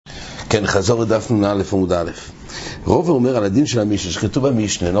כן, חזור לדף נ"א עמוד א'. רוב אומר על הדין של המשנה, שכתוב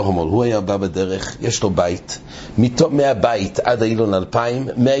במשנה, נורמול, הוא היה בא בדרך, יש לו בית, מהבית עד האילון 2,000,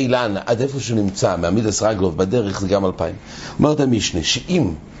 מהאילן עד איפה שהוא נמצא, מהמידס רגלוב בדרך זה גם 2,000. אומרת המשנה,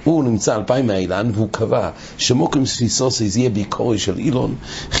 שאם הוא נמצא 2,000 מהאילן, והוא קבע שמוקם ספיסוס יהיה ביקורי של אילון,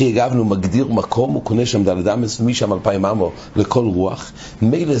 חי אגבנו מגדיר מקום, הוא קונה שם דלדמס, ומשם 2,000 אמו לכל רוח,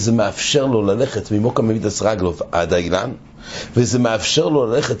 מילא זה מאפשר לו ללכת ממוקם מידס רגלוב עד האילן, וזה מאפשר לו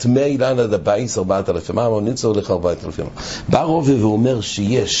ללכת מהאילן עד הבית 4,000 אמו, נמצא הולך 4,000 אמו. בא רובה ואומר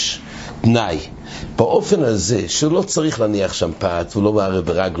שיש תנאי באופן הזה שלא צריך להניח שם פעת ולא מערב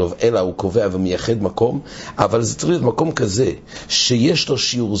ברגלוב, אלא הוא קובע ומייחד מקום, אבל זה צריך להיות מקום כזה שיש לו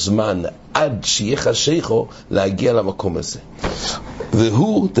שיעור זמן עד שיהיה חשיכו להגיע למקום הזה,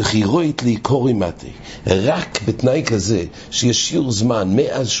 והוא תחירוית לי קורי מתי, רק בתנאי כזה שיש שיעור זמן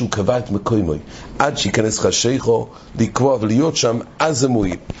מאז שהוא קבע את מקוימוי עד שיכנס חשיכו לקבוע ולהיות שם, אז זה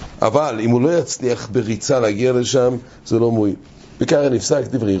מועיל. אבל אם הוא לא יצליח בריצה להגיע לשם, זה לא מועיל. וככה נפסק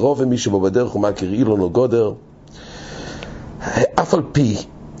דברי רוב, ומי שבו בדרך הוא מכיר אילון או גודר, אף על פי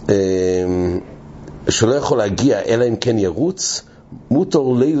שלא יכול להגיע אלא אם כן ירוץ, מותר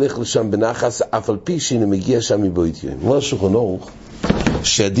ללך לשם בנחס, אף על פי שהנה מגיע שם מבית יום. אומר השולחן ערוך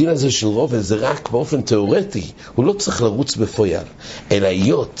שהדין הזה של רוב זה רק באופן תיאורטי, הוא לא צריך לרוץ בפועל, אלא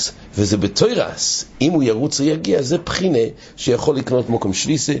היות וזה בתוירס, אם הוא ירוץ או יגיע, זה בחינה שיכול לקנות מוקם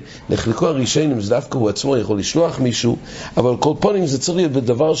שליסה. נחלקו הראשונים, זה דווקא הוא עצמו יכול לשלוח מישהו, אבל כל פונים זה צריך להיות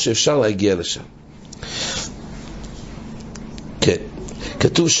בדבר שאפשר להגיע לשם. כן,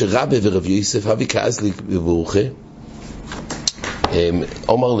 כתוב שרבי ורב יוסף אבי כעז לי בברוכה,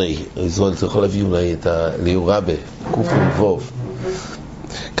 אומר לי, אתה יכול להביא אולי את ליאור רבי קופו ובוב.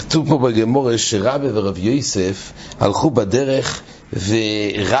 כתוב פה בגמורה שרבי ורב יוסף הלכו בדרך,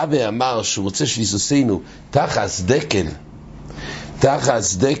 ורבי אמר שהוא רוצה שביסוסינו תחס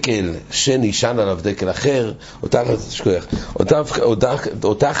דקל שנשען עליו דקל אחר, או תחס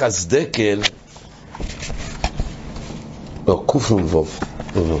דקל, לא, קוף ובוב,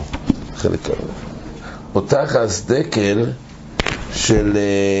 חלק או תחס דקל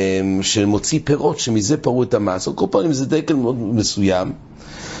של מוציא פירות שמזה פרו את המס, או כל פעם זה דקל מאוד מסוים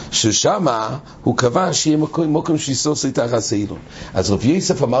ששם הוא קבע שיהיה מקום שיסוס תחס אילון. אז רב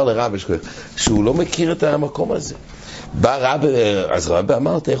יוסף אמר לרבי שהוא לא מכיר את המקום הזה. בא רבי, אז רבי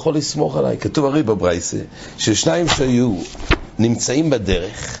אמר, אתה יכול לסמוך עליי. כתוב הרי בברייסה ששניים שהיו נמצאים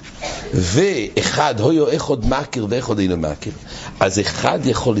בדרך, ואחד הויו אחד מכיר ואחד אינו מכיר, אז אחד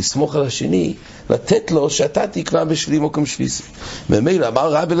יכול לסמוך על השני, לתת לו שאתה תקבע בשבילי מקום שפיסי. ממילא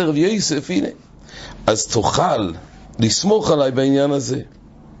אמר רבי לרב יוסף, הנה, אז תוכל לסמוך עליי בעניין הזה.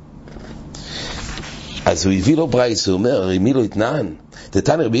 אז הוא הביא לו ברייס, הוא אומר, מי לא התנען?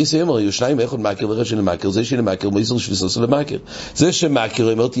 תתן רבי יוסף אומר, יהיו שניים אחד מכיר ואחד שאינו מכיר, זה שאינו מכיר מייסר שפיסוסו למכיר, זה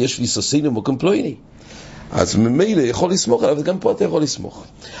שמכיר אומר תהיה שפיסוסינו מקום פלויני, אז ממילא יכול לסמוך עליו, וגם פה אתה יכול לסמוך.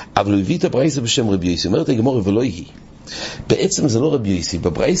 אבל הוא הביא את הברייסה בשם רבי יוסף, אומרת הגמורה ולא היא. בעצם זה לא רבי יוסף,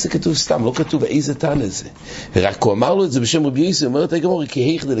 בברייסה כתוב סתם, לא כתוב איזה תן הזה, ורק הוא אמר לו את זה בשם רבי יוסף, אומרת הגמורה כי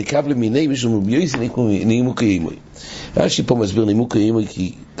היכדה לקו למיני משום רבי יוסף נימוק ימוי. רש"י פה מסביר נימוק ימוי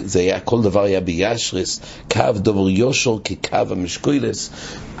כי זה היה, כל דבר היה בישרס, קו דובר יושר כקו המשקוילס,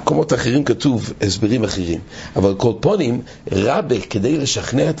 מקומות אחרים כתוב הסברים אחרים, אבל כל פונים רבי כדי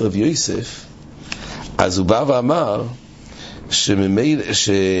לשכנע את רבי יוסף, אז הוא בא ואמר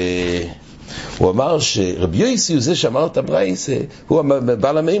הוא אמר שרבי יוסי הוא זה שאמר את הברייסה, הוא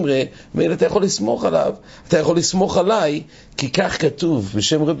בעל המאמרה, מילא אתה יכול לסמוך עליו, אתה יכול לסמוך עליי, כי כך כתוב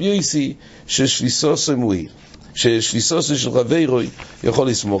בשם רבי יוסי ששליסוס מועיל, ששליסוס של רבי רוי יכול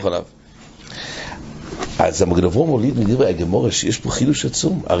לסמוך עליו. אז המגן אברהם מוליד מדברי הגמורה שיש פה חידוש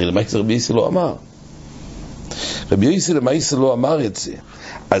עצום. הרי למעשה רבי יוסי לא אמר, רבי יוסי למעשה לא אמר את זה,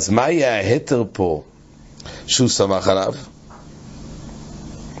 אז מה היה ההתר פה שהוא שמח עליו?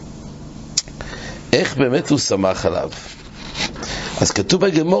 איך באמת הוא שמח עליו? אז כתוב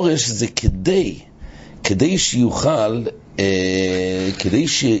בגמורה שזה כדי שיוכל, כדי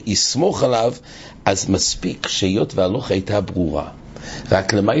שיסמוך עליו, אז מספיק שהיות והלוך הייתה ברורה,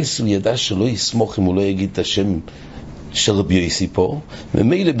 רק למעשה הוא ידע שלא יסמוך אם הוא לא יגיד את השם של רבי יוסי פה,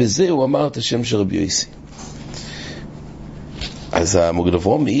 ומילא בזה הוא אמר את השם של רבי יוסי. אז המגן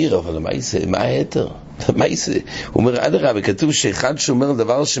אברהם מעיר, אבל מה ההתר? הוא אומר עד הרבה, כתוב שאחד שאומר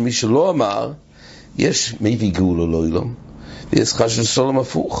דבר שמי שלא אמר, יש מביא גאולו לא אילום, ויש חש וסולם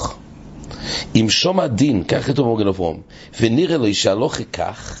הפוך. אם שום הדין, כך כתוב מגן אברהם, ונראה לו שהלוך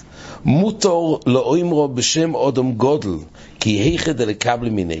כך, מותר לא אמרו בשם אדם גודל, כי היכד לקבל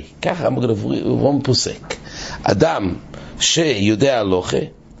מיני. ככה מגן אברהם פוסק. אדם שיודע הלוכה,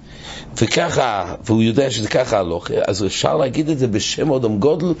 וככה, והוא יודע שזה ככה הלוך, אז אפשר להגיד את זה בשם אדם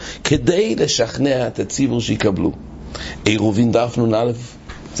גודל, כדי לשכנע את הציבור שיקבלו. עירובין דף נ"א,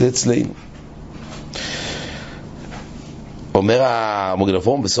 זה אצלנו. אומר המגן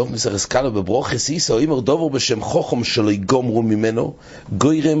אברהם בסוף מסכת קלע בברוכס איסא, אומר דובר בשם חוכם שלא יגומרו ממנו,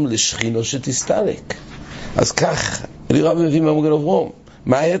 גוירם לשכינו שתסתלק. אז כך, אליהו רבי מביא מהמגן אברהם.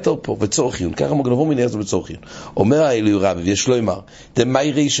 מה היתר פה? בצורך עיון. ככה מגן אברהם מניח זה בצורך עיון. אומר אליהו רבי, ויש לו אמר,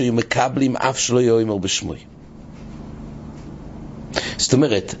 דמיירי שהיו מקבלים אף שלא יאמר בשמוי. זאת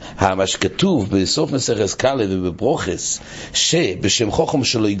אומרת, מה שכתוב בסוף מסכת קלע ובברוכס, שבשם חוכם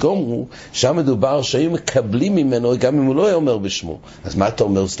שלא יגומרו, שם מדובר שהיו מקבלים ממנו גם אם הוא לא אומר בשמו. אז מה אתה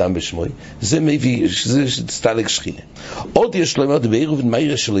אומר סתם בשמוי? זה מביא, זה סתלק שכינה. עוד יש לו אמר, בעירוב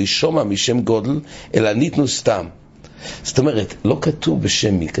מיירה שלא ישומע משם גודל, אלא ניתנו סתם. זאת אומרת, לא כתוב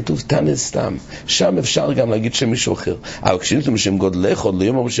בשם מי, כתוב תנא סתם. שם אפשר גם להגיד שם מישהו אחר. אבל כשניתנו בשם גודל אחד, לא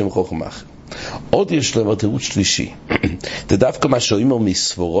יאמר בשם חוכם אחר. עוד יש לו תירוץ שלישי. זה דווקא מה שאומר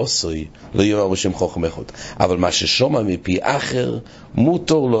מסבורוסוי, לא יאמר בשם חוכם אחד. אבל מה ששומע מפי אחר,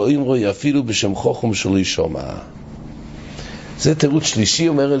 מותר לא יאמר אפילו בשם חוכם שלא ישומע. זה תירוץ שלישי,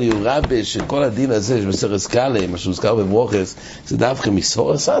 אומר אליהו רבי, שכל הדין הזה, שמסכת קלע, מה שהוזכר בברוכס, זה דווקא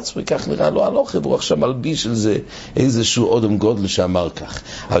מסבורס עצמי, כך נראה לו הלוך, הוא עכשיו מלביש על זה איזשהו אדם גודל שאמר כך.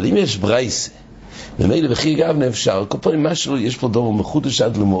 אבל אם יש ברייסה, ומילא וכי גבנה אפשר, כל פעם משהו, יש פה דובר מחודש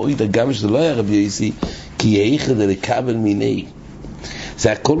עד למועיד, גם שזה לא היה רבי יסי, כי יאיכד לקבל מיני.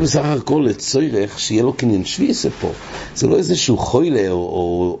 זה הכל בסך הכל לצורך שיהיה לו קניין שוויסה פה. זה לא איזשהו חוילה,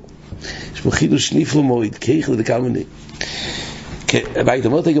 או יש פה חידוש נפלא מועיד, כי יאיכד לקבל מיני. בית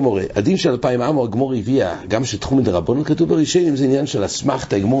אומרת הגמורה, הדין של 2000 עמו הגמורה הביאה, גם שתחום מדרבנן כתוב בראשונים, זה עניין של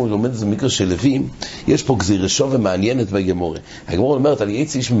הסמכת, הגמורה לומד את זה במקרה של לווים, יש פה גזירה שווה מעניינת בגמורה. הגמורה אומרת, על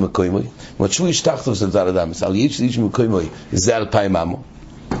יצא איש ממקוימוי, אומרת שהוא איש תחתו של זל אדם, על יצא איש ממקוימוי, זה 2000 עמו.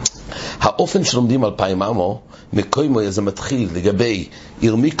 האופן שלומדים 2000 עמו, מקוימוי זה מתחיל לגבי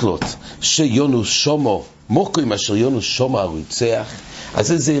עיר מקלוט, שיונוס שומו, מוקוים אשר יונוס שומו הרוצח,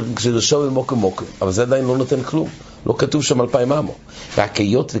 אז זה גזירה שווה מוקוים, אבל זה עדיין לא נותן כלום. לא כתוב שם 2000 עמו. רק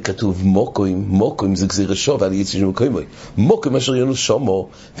היות וכתוב מוקוים זה גזירה שווה על יצא מוקוימוי. מוקוים אשר יונוס שומו,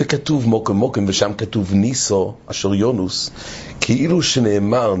 וכתוב מוקוים, ושם כתוב ניסו אשר יונוס, כאילו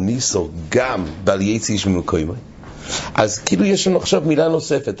שנאמר ניסו גם בעל יצא מוקוימוי. אז כאילו יש לנו עכשיו מילה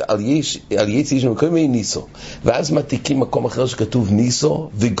נוספת, על יצא מוקוימוי ניסו. ואז מתיקים מקום אחר שכתוב ניסו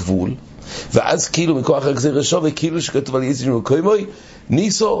וגבול, ואז כאילו מכוח הגזירה שווה, כאילו שכתוב על יצא מוקוימוי,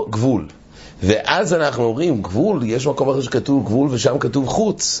 ניסו גבול. ואז אנחנו אומרים גבול, יש מקום אחר שכתוב גבול ושם כתוב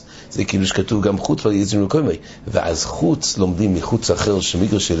חוץ, זה כאילו שכתוב גם חוץ ועל יצא מוקוימוי, ואז חוץ לומדים מחוץ אחר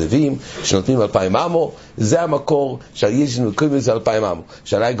שמגר של לווים שנותנים 2000 עמו, זה המקור שעל יצא מוקוימוי זה 2000 עמו.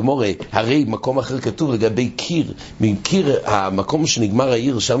 שאלה הגמורה, הרי מקום אחר כתוב לגבי קיר, מקיר המקום שנגמר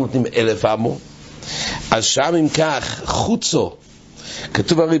העיר שם נותנים 1000 עמו, אז שם אם כך חוצו,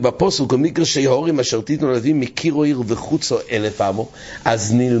 כתוב הרי בפוסוק, ומקרא שההורים אשר תיתנו לווים מקירו עיר וחוצו 1000 עמו,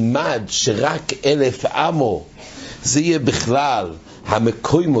 אז נלמד שרק 1000 עמו זה יהיה בכלל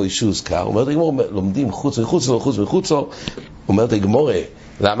המקוימוי שהוזכר. אומרת הגמורה, לומדים חוץ מחוצו, אומרת הגמורה,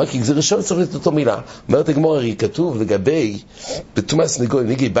 למה? כי גזירה שווה צריך לתת אותו מילה. אומרת הגמורה, הרי כתוב לגבי בתומאס נגוי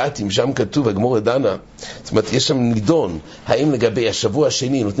נגי בתים, שם כתוב הגמורה דנה, זאת אומרת יש שם נידון האם לגבי השבוע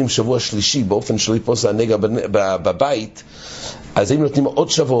השני נותנים שבוע שלישי באופן שלא יפוס הנגע בבית, אז אם נותנים עוד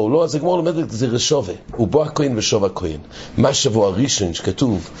שבוע או לא, אז הגמורה לומדת גזירה שווה, הוא בו הכהן ושוב הכהן. מה שבוע הראשון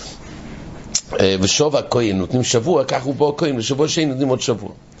שכתוב ושוב הכהן נותנים שבוע, כך הוא בו הכהן, ושבוע שני נותנים עוד שבוע.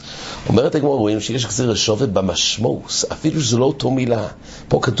 אומרת הגמורה, רואים שיש גזירה שווה במשמעות, אפילו שזה לא אותו מילה.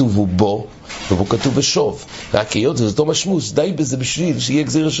 פה כתוב הוא בו, ופה כתוב בשוב. רק היות זה אותו משמעות, די בזה בשביל שיהיה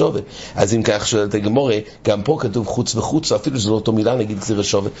גזירה שווה. אז אם כך שואלת הגמורה, גם פה כתוב חוץ וחוץ, אפילו שזה לא אותו מילה, נגיד גזירה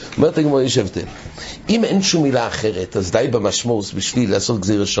שווה. אומרת הגמורה, יש הבדל. אם אין שום מילה אחרת, אז די במשמעות בשביל לעשות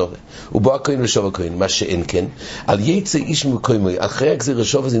גזירה שווה. הוא בו הכהן ושוב הכהן, מה שאין כן. על יצא איש ממקוימוי, אחרי הגזירה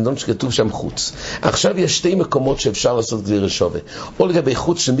שווה זה נדון שכתוב שם חוץ. עכשיו יש שתי מקומות שאפשר לעשות גזירה שווה. או לגבי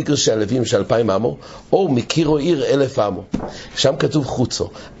חוץ של מקרא שהלווים של 2000 עמו, או מקירו עיר 1000 עמו. שם כתוב חוצו.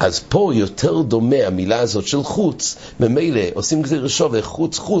 אז פה יותר דומה המילה הזאת של חוץ, ממילא עושים גזירה שווה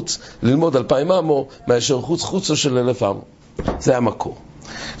חוץ ללמוד 2000 עמו, מאשר חוצו של 1000 עמו. זה המקור.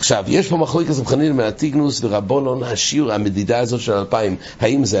 עכשיו, יש פה מחלוקת סמכנין מהטיגנוס ורבונון, השיעור, המדידה הזאת של 2000,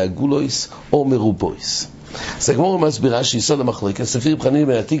 האם זה הגולויס או מרובויס. אז הגמורה מסבירה שיסוד המחלוקת, ספיר בחנין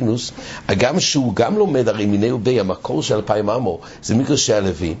מהטיגנוס, גם שהוא גם לומד הרי מיני ובי, המקור של 2000 עמו, זה מקרא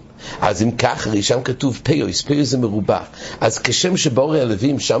שהלווים, אז אם כך, הרי שם כתוב פיוס זה מרובע, אז כשם שבאורי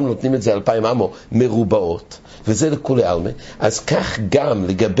הלווים, שם נותנים את זה 2000 עמו מרובעות, וזה לכולי עלמא, אז כך גם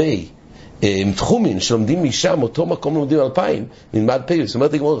לגבי תחומין שלומדים משם, אותו מקום לומדים 2,000, נלמד פיוס. זאת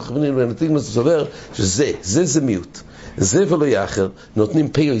אומרת, הגמור נתיג מסובר שזה מיעוט. זה ולא יאחר, נותנים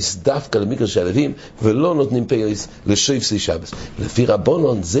פיוס דווקא למקרש הלווים, ולא נותנים פיוס לשויפסי שבס. לפי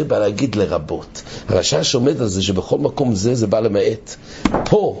רבונון זה בא להגיד לרבות. הרשע שעומד על זה שבכל מקום זה בא למעט.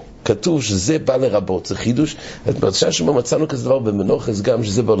 פה כתוב שזה בא לרבות, זה חידוש. הרשע שמה מצאנו כזה דבר במנוחס גם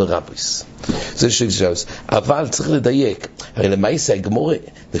שזה בא לרבוס. זה שויפסי שבס. אבל צריך לדייק. הרי למעשה הגמורה,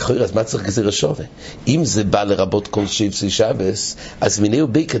 לכאורה, אז מה צריך גזירה שווה? אם זה בא לרבות כל שויפסי שבס, אז מינהו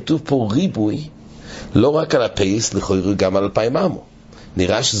בי כתוב פה ריבוי, לא רק על הפייס, לכאורה גם על 2,000 עמו.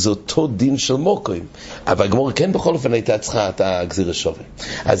 נראה שזה אותו דין של מוקוים. אבל הגמור כן בכל אופן הייתה צריכה את הגזירה שווה.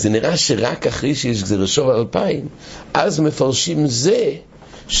 אז זה נראה שרק אחרי שיש גזירה שווה על 2,000, אז מפרשים זה,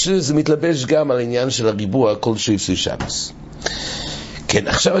 שזה מתלבש גם על העניין של הריבוע כל שויפסי שבס. כן,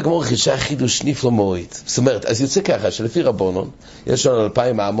 עכשיו הגמור חידשה חידוש נפלא מאוד. זאת אומרת, אז יוצא ככה, שלפי רבונון, יש לנו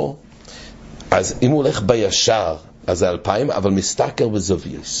 2,000 עמו, אז אם הוא הולך בישר, אז זה 2,000, אבל מסתכל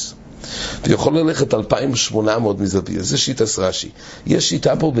בזוויוס. ויכול ללכת 2,800 מזוויוס. זה שיטת רש"י. יש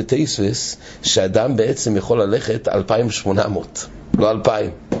שיטה פה בתייספס, שאדם בעצם יכול ללכת 2,800, לא 2,000.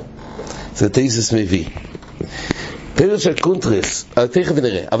 זה תייספס מביא. פירוש של קונטרס, תכף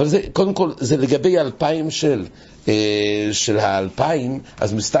ונראה, אבל זה, קודם כל, זה לגבי 2,000 של 2,000,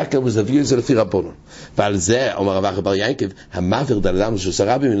 אז מסתכל בזוויוס זה לפי רבונון. ועל זה, אומר רב אחי בר יעקב, המעביר דלדם של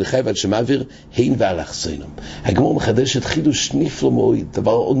סרבי מנחב עד שמעביר הין ואלכסוינום. הגמור מחדש את חידוש נפלא מאוד,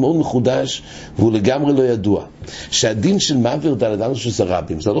 דבר עוד מאוד מחודש, והוא לגמרי לא ידוע. שהדין של מעביר דלדם של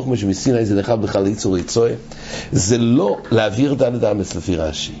סרבים, זה לא כמו שמסיני זה נחל בכלל יצור יצוה, זה לא להעביר דלדם לפי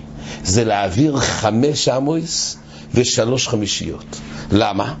רש"י, זה להעביר 5 עמוס ו3 חמישיות.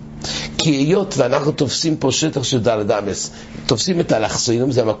 למה? כי היות ואנחנו תופסים פה שטח של ד' אמס, תופסים את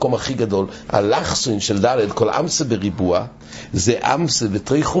הלחסוינום, זה המקום הכי גדול. הלחסוין של ד', כל אמסה בריבוע, זה אמסה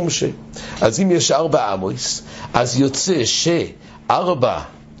ותרי חומשה. אז אם יש 4 עמוס, אז יוצא ש4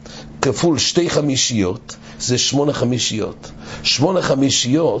 כפול 2 חמישיות, זה 8 חמישיות. 8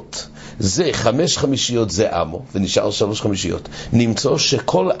 חמישיות, זה 5 חמישיות זה אמו, ונשאר 3 חמישיות. נמצא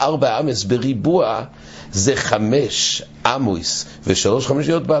שכל 4 אמס בריבוע, זה 5 עמוס ו3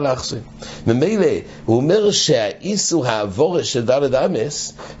 חמישיות באלכסוין. ממילא הוא אומר שהאיסור העבורש של ד'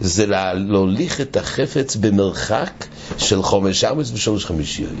 אמס זה להוליך את החפץ במרחק של 5 עמוס ו3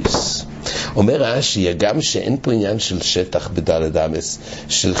 חמישיות. אומר רש"י גם שאין פה עניין של שטח בד' אמס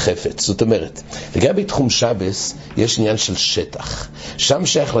של חפץ. זאת אומרת, לגבי תחום שבס יש עניין של שטח. שם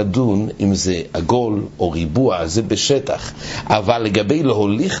שייך לדון אם זה עגול או ריבוע, זה בשטח. אבל לגבי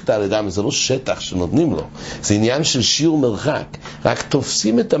להוליך ד' אמס זה לא שטח שנותנים לו. זה עניין של שיעור מרחק. רק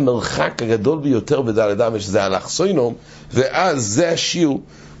תופסים את המרחק הגדול ביותר בד' אמס, שזה אלכסוינום, ואז זה השיעור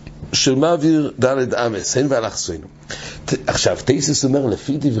של מעביר ד' אמס, הן ואלכסוינום. עכשיו, תייסס אומר,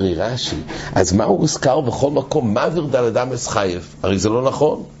 לפי דברי רש"י, אז מה הוא הזכר בכל מקום? מעביר ד' אמס חייב. הרי זה לא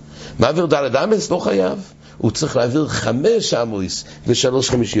נכון. מעביר ד' אמס לא חייב. הוא צריך להעביר 5 עמוס ו3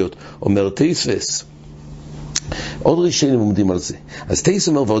 חמישיות. אומר תייסס, עוד ראשונים עומדים על זה. אז תייס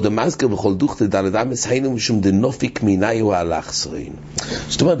אומר, ועוד המזכר בכל דוכת ד' אמס, היינו משום דנופיק מיניו האלכסוין.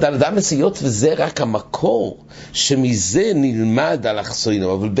 זאת אומרת, ד' אמס היות וזה רק המקור, שמזה נלמד אלכסוין,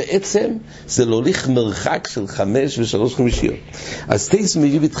 אבל בעצם זה להוליך מרחק של 5 ו3 חמישיות. אז תייס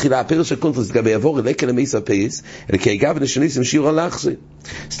מביא בתחילה, הפרש של קונטרס, לגבי יעבור אלכה למייס הפייס, אלא כי הגב נשניסים שיעור אלכסוין.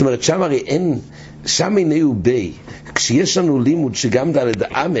 זאת אומרת, שם הרי אין, שם איננו בי, כשיש לנו לימוד שגם ד'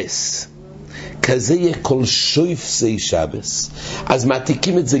 אמס, כזה יהיה כל שויפסי שבס, אז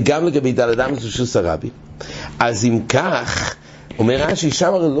מעתיקים את זה גם לגבי ד' אמס ושל סרבי. אז אם כך, אומר רש"י,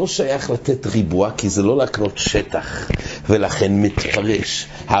 שם הרי לא שייך לתת ריבוע, כי זה לא להקנות שטח, ולכן מתפרש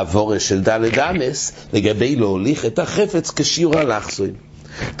העבורש של ד' אמס לגבי להוליך את החפץ כשיעור אלכסוין.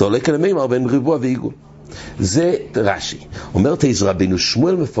 תעולה כלמימר בין ריבוע ועיגול. זה רש"י. אומר תייס רבינו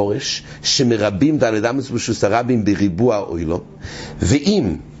שמואל מפורש שמרבים ד' אמס ושל סרבים בריבוע או לא,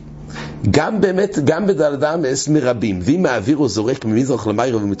 ואם גם באמת, גם בד' אמס מרבים, ואם האוויר הוא זורק ממזרח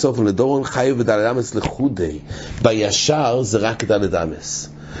למערב ומצפון לדרום, חיוב בד' אמס לחודי, בישר זה רק ד' אמס.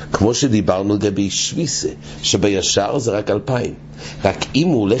 כמו שדיברנו לגבי שוויסה, שבישר זה רק 2,000. רק אם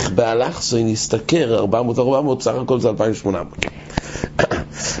הוא הולך באלכסוין יסתכר 400, סך הכל זה 2,800.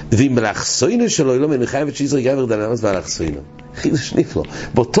 ואם באלכסוין שלו לא מנחייב את שיזר גבר ד' אמס באלכסוין. חידוש נפלא.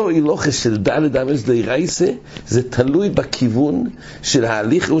 באותו הילוכה של ד' אמס דיירייסה, זה תלוי בכיוון של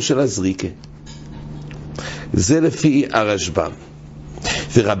ההליך או של הזריקה. זה לפי הרשב"ם.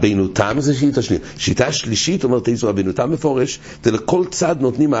 ורבינו תם זה שיטה שנייה. שיטה שלישית אומרת איזו רבינו תם מפורש, ולכל צד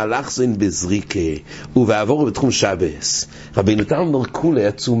נותנים האלכסוין בזריקה ובעבור בתחום שבס. רבינו תם אומר כולי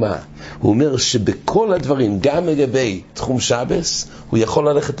עצומה. הוא אומר שבכל הדברים, גם לגבי תחום שבס, הוא יכול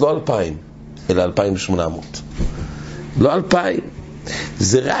ללכת לא 2,000, אלא 2,800. לא 2,000.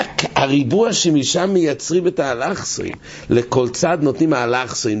 זה רק הריבוע שמשם מייצרים את האלכסוין. לכל צד נותנים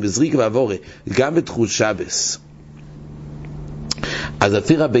האלכסוין בזריק ועבורה, גם בתחוש שבס. אז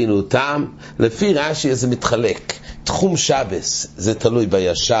לפי רבינו תם, לפי רש"י זה מתחלק. תחום שבס זה תלוי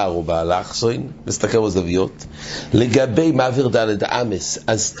בישר או באלכסוין, מסתכל בזוויות. לגבי מעביר ד' אמס,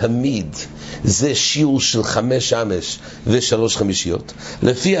 אז תמיד זה שיעור של 5 אמש ו3 חמישיות.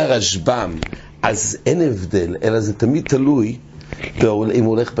 לפי הרשב"ם, אז אין הבדל, אלא זה תמיד תלוי אם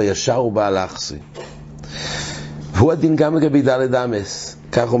הוא הולך בישר או באלכסוין. והוא הדין גם לגבי ד' אמס,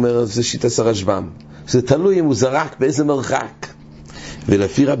 כך אומר זה שיטת הרשב"ם. זה תלוי אם הוא זרק באיזה מרחק.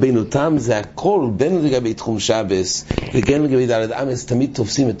 ולפי רבינו תם זה הכל בין לגבי תחום שבס וגם לגבי ד' אמס, תמיד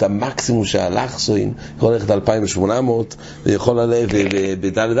תופסים את המקסימום של האלכסוין. יכול ללכת 2,800 ויכול ללכת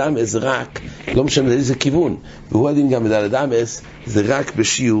בד' אמס זה רק, לא משנה לאיזה כיוון. והוא הדין גם בד' אמס זה רק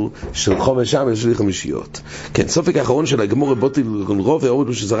בשיעור של 5 אמס ו3 חמישיות. כן, סופק האחרון של הגמור בוטי רוב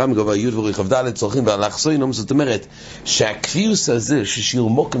והורידו שזרה מגובה י' וריחב ד' צורכים באלכסוין. זאת אומרת שהקביוס הזה ששיעור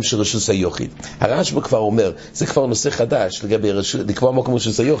מוקם של רשוס היוחיד, הרשב"א כבר אומר, זה כבר נושא חדש לגבי לקבוע מוקם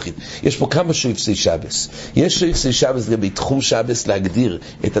רשוס היוחיד. יש פה כמה שופסי שבס. יש שופסי שבס לגבי תחום שבס, להגדיר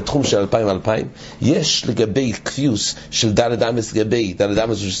את התחום של 2,000. יש לגבי קביוס של ד' אמס לגבי ד'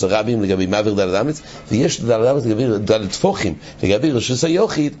 אמס של רבים לגבי מעביר ד' אמס, ויש ד' אמס לגבי ד' תפוחים לגבי רשוס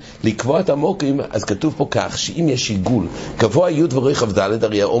היוחיד. לקבוע את המוקם, אז כתוב פה כך, שאם יש עיגול גבוה י' וריחב ד',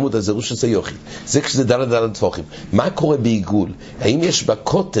 הרי העומד הזה רשוס היוחיד, זה כשזה ד' תפוחים. מה קורה בעיגול? האם יש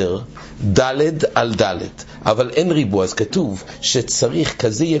בקוטר ד' על ד' אבל אין ריבוע? אז כתוב שצריך,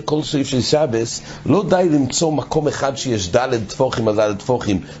 כזה יהיה כל סעיף של שבס, לא די למצוא מקום אחד שיש ד' תפוחים על ד'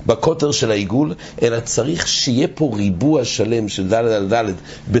 תפוחים בקוטר של העיגול, אלא צריך שיהיה פה ריבוע שלם של ד' על ד'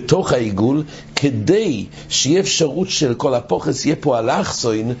 בתוך העיגול, כדי שיהיה אפשרות של כל הפוחס, יהיה פה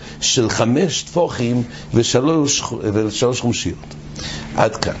אלכסוין של 5 תפוחים ו3 חמישיות.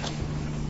 עד כאן.